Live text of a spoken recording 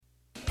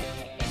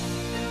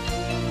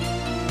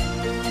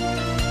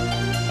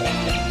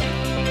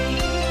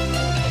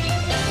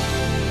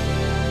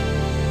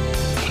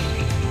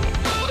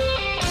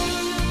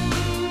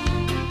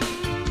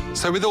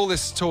So with all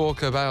this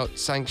talk about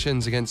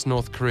sanctions against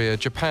North Korea,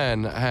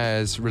 Japan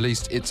has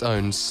released its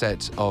own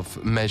set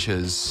of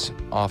measures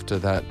after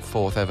that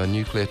fourth ever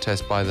nuclear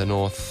test by the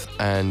North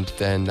and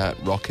then that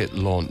rocket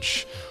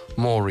launch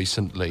more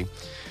recently.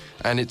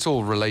 And it's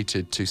all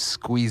related to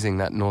squeezing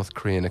that North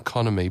Korean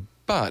economy.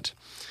 But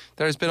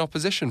there has been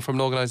opposition from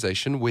an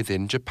organization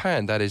within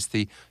Japan. That is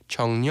the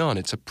Chongryon.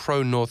 It's a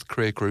pro-North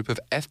Korea group of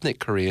ethnic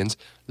Koreans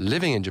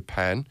living in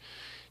Japan.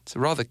 It's a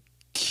rather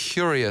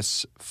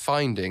curious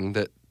finding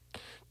that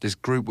this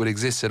group would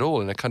exist at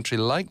all in a country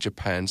like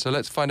Japan. So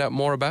let's find out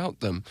more about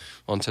them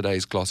on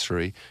today's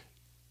Glossary.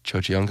 Cho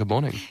Jooyeon, good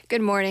morning.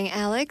 Good morning,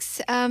 Alex.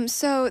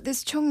 So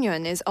this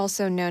Chongryon is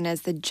also known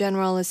as the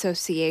General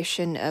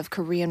Association of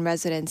Korean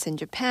Residents in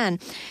Japan,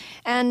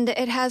 and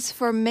it has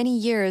for many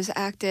years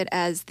acted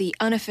as the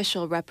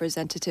unofficial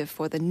representative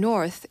for the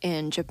North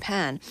in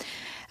Japan.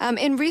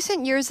 In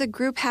recent years, the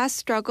group has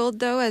struggled,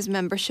 though, as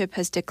membership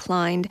has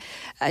declined.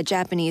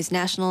 Japanese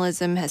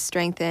nationalism has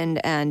strengthened,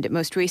 and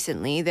most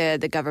recently,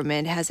 the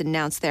government has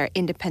announced their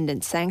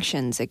independent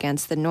sanctions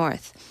against the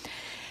North.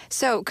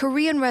 So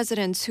Korean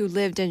residents who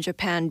lived in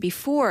Japan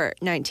before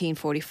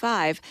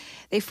 1945,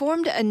 they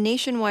formed a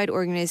nationwide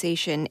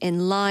organization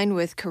in line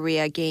with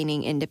Korea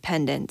gaining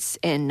independence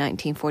in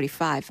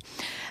 1945.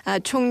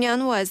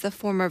 Chongryon was the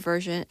former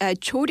version.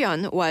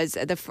 Choryeon was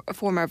the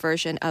former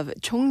version of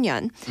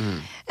Chongryon,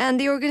 and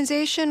the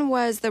organization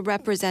was the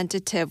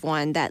representative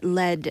one that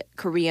led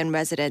Korean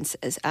residents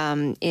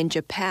in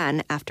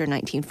Japan after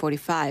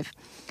 1945.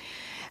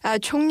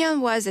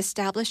 Chongryon was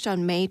established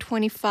on May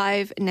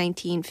 25,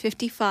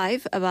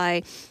 1955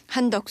 by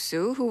Han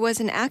Deok-soo, who was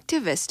an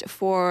activist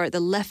for the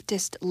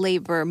leftist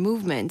labor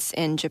movements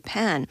in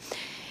Japan.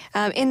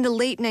 In the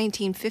late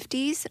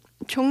 1950s,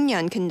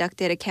 Chongryon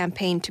conducted a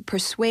campaign to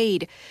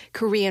persuade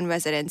Korean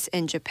residents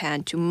in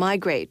Japan to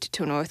migrate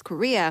to North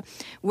Korea,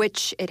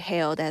 which it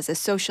hailed as a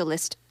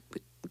socialist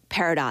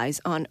paradise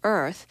on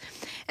earth.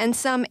 And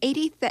some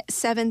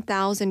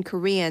 87,000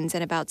 Koreans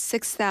and about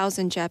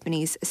 6,000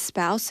 Japanese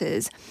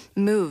spouses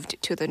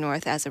moved to the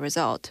North as a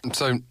result.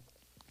 So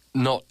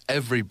not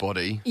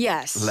everybody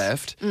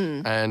left,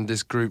 and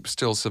this group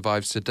still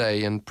survives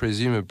today and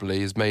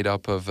presumably is made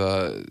up of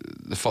the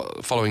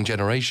following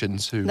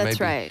generations who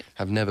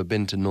have never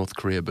been to North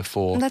Korea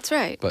before. That's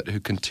right. But who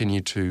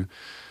continue to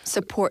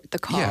support the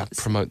cause. Yeah,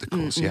 promote the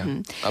cause,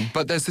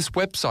 but there's this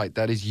website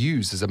that is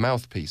used as a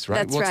mouthpiece, right?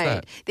 That's What's right.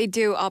 that? They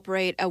do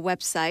operate a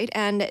website,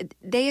 and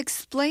they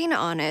explain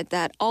on it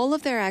that all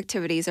of their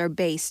activities are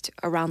based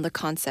around the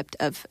concept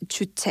of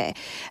주체,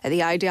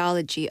 the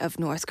ideology of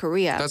North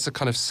Korea. That's a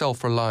kind of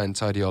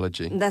self-reliance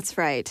ideology. That's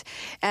right.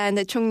 And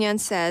the Chongryon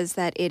says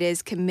that it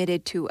is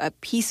committed to a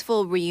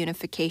peaceful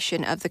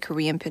reunification of the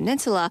Korean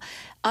peninsula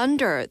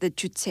under the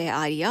주체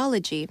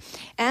ideology,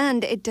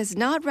 and it does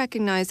not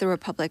recognize the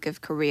Republic of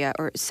Korea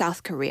or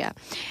South Korea.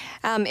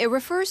 It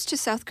refers to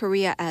South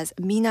Korea as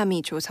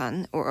Minami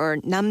Joseon or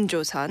Nam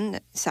Joseon,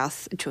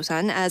 South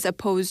Joseon, as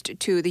opposed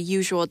to the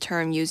usual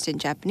term used in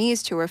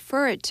Japanese to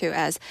refer it to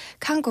as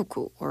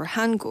Kangoku or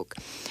Hanguk.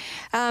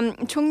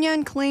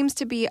 Chongryon claims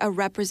to be a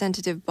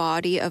representative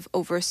body of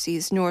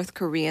overseas North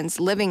Koreans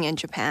living in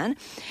Japan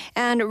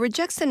and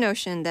rejects the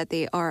notion that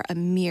they are a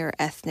mere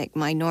ethnic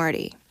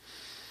minority.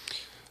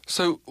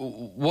 So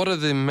what are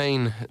the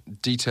main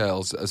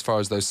details as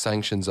far as those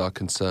sanctions are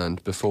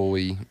concerned before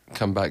we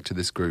come back to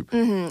this group?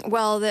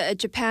 Well,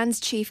 Japan's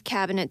Chief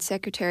Cabinet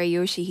Secretary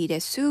Yoshihide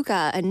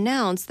Suga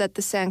announced that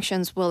the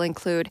sanctions will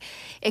include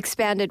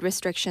expanded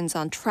restrictions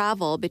on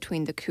travel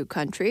between the two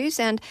countries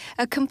and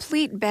a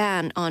complete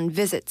ban on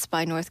visits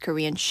by North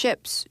Korean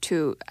ships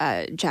to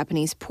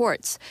Japanese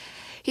ports.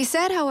 He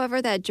said,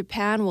 however, that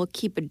Japan will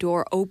keep a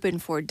door open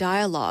for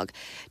dialogue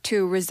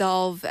to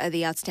resolve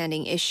the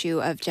outstanding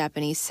issue of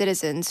Japanese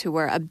citizens who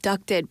were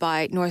abducted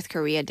by North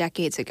Korea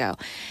decades ago.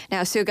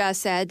 Now, Suga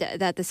said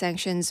that the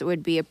sanctions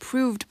would be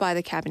approved by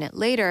the cabinet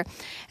later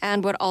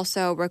and would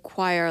also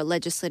require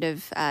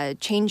legislative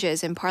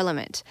changes in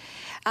parliament.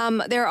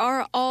 There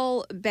are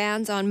all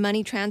bans on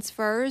money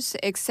transfers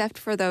except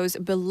for those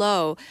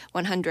below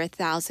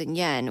 100,000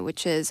 yen,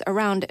 which is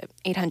around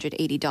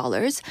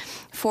 $880,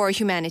 for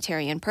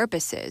humanitarian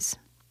purposes.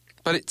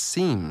 But it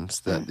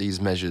seems that these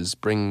measures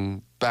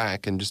bring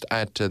back and just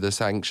add to the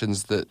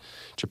sanctions that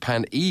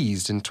Japan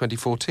eased in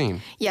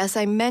 2014. Yes,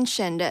 I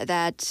mentioned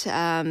that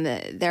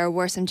there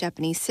were some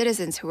Japanese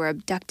citizens who were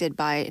abducted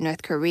by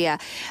North Korea.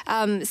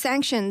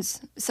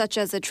 Sanctions such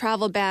as a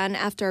travel ban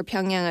after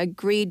Pyongyang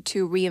agreed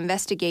to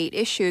reinvestigate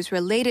issues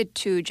related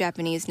to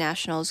Japanese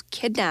nationals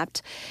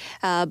kidnapped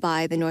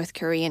by the North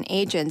Korean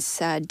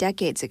agents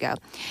decades ago.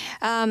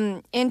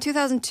 In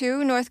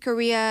 2002, North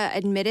Korea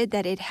admitted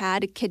that it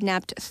had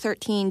kidnapped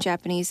 13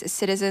 Japanese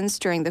citizens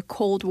during the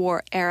Cold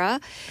War era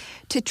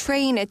to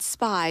train its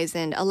spies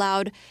and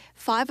allowed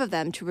 5 of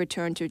them to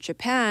return to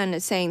Japan,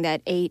 saying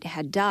that 8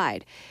 had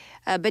died.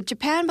 But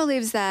Japan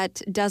believes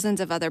that dozens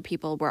of other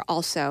people were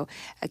also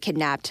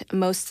kidnapped,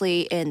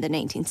 mostly in the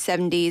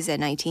 1970s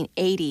and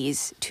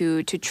 1980s,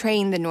 to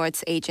train the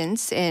North's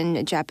agents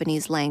in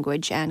Japanese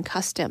language and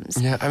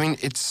customs. Yeah, I mean,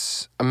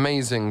 it's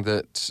amazing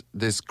that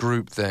this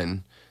group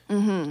then,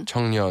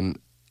 Chongryon,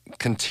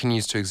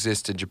 continues to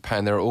exist in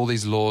Japan. There are all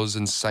these laws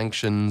and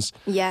sanctions,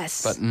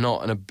 Yes. but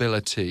not an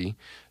ability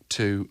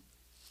to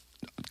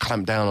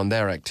clamp down on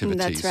their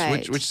activities, That's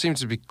right. which seems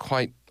to be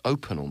quite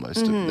open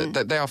almost.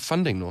 They are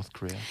funding North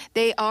Korea.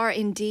 They are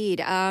indeed.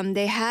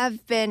 They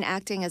have been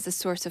acting as a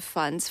source of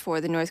funds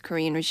for the North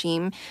Korean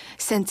regime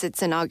since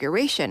its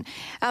inauguration.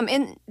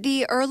 In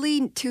the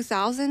early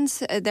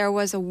 2000s, there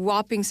was a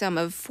whopping sum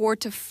of 4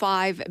 to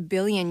 5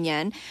 billion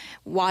yen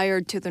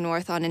wired to the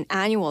North on an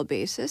annual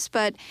basis.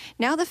 But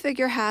now the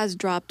figure has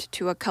dropped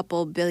to a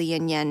couple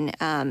billion yen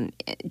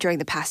during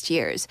the past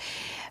years.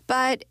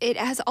 But it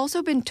has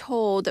also been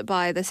told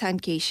by the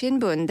Sankei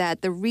Shinbun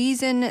that the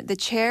reason the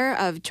chair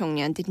of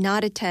Chongryon did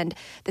not attend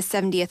the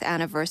 70th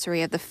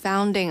anniversary of the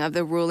founding of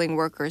the ruling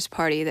Workers'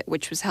 Party,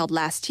 which was held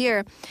last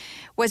year,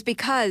 was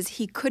because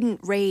he couldn't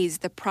raise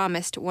the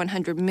promised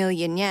 100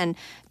 million yen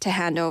to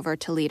hand over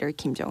to leader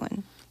Kim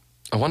Jong-un.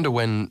 I wonder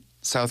when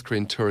South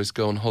Korean tourists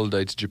go on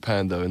holiday to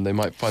Japan, though, and they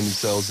might find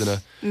themselves in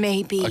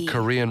a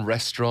Korean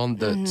restaurant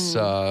that's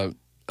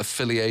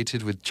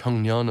affiliated with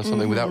Chongryon or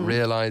something without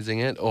realizing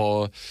it,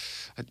 or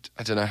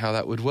I don't know how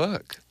that would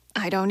work.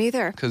 I don't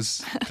either.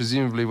 Because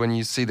presumably when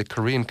you see the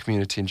Korean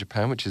community in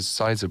Japan, which is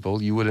sizable,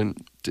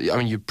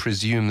 you'd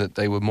presume that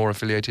they were more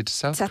affiliated to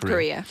South Korea. South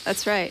Korea,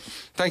 that's right.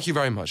 Thank you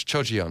very much. Cho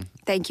Jooyeon.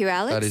 Thank you,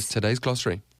 Alex. That is today's Glossary.